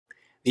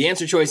The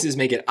answer choices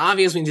make it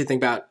obvious we need to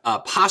think about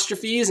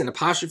apostrophes, and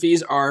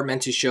apostrophes are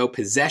meant to show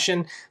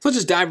possession. So let's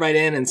just dive right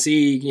in and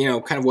see,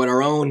 kind of what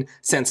our own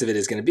sense of it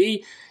is going to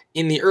be.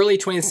 In the early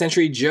 20th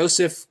century,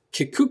 Joseph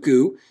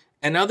Kikuku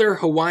and other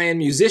Hawaiian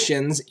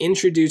musicians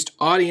introduced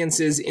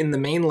audiences in the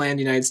mainland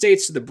United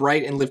States to the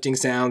bright and lifting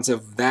sounds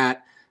of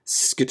that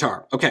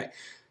guitar. Okay,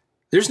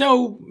 there's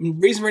no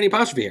reason for any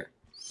apostrophe here.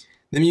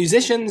 The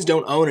musicians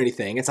don't own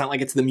anything. It's not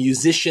like it's the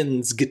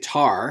musician's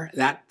guitar.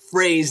 That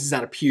phrase does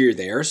not appear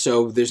there,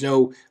 so there's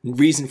no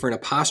reason for an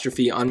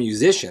apostrophe on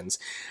musicians.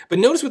 But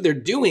notice what they're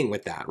doing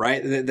with that,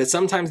 right? That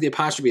sometimes the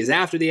apostrophe is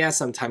after the S,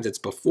 sometimes it's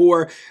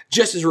before.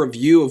 Just as a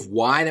review of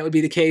why that would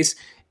be the case,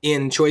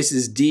 in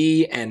choices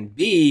D and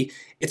B,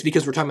 it's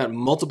because we're talking about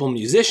multiple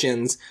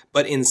musicians,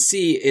 but in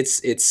C,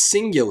 it's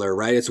singular,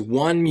 right? It's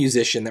one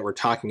musician that we're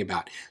talking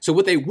about. So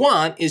what they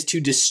want is to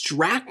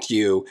distract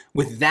you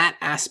with that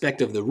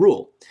aspect of the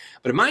rule.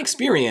 But in my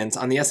experience,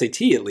 on the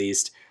SAT at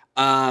least,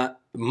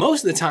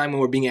 most of the time when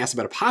we're being asked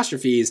about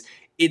apostrophes,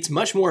 it's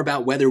much more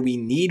about whether we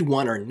need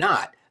one or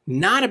not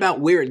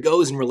about where it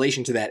goes in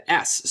relation to that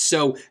S.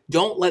 So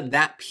don't let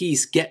that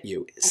piece get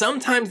you.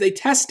 Sometimes they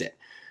test it.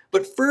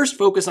 But first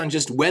focus on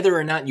just whether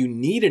or not you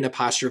need an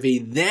apostrophe,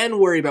 then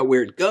worry about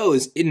where it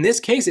goes. In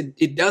this case,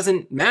 it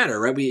doesn't matter,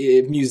 right?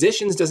 If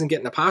musicians doesn't get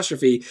an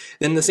apostrophe,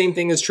 then the same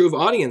thing is true of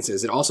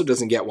audiences. It also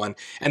doesn't get one.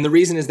 And the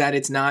reason is that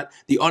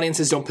the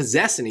audiences don't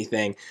possess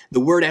anything.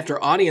 The word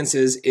after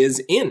audiences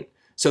is in.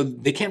 So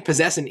they can't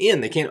possess an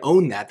in, they can't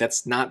own that.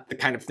 That's not the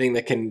kind of thing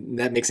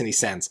that makes any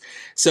sense.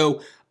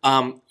 So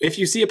if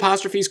you see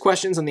apostrophes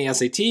questions on the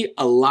SAT,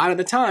 a lot of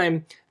the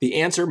time, the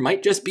answer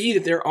might just be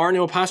that there are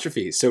no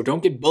apostrophes. So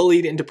don't get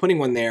bullied into putting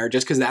one there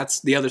just because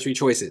that's the other three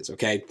choices,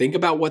 okay? Think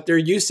about what their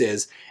use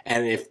is,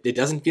 and if it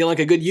doesn't feel like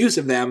a good use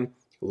of them,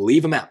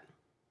 leave them out.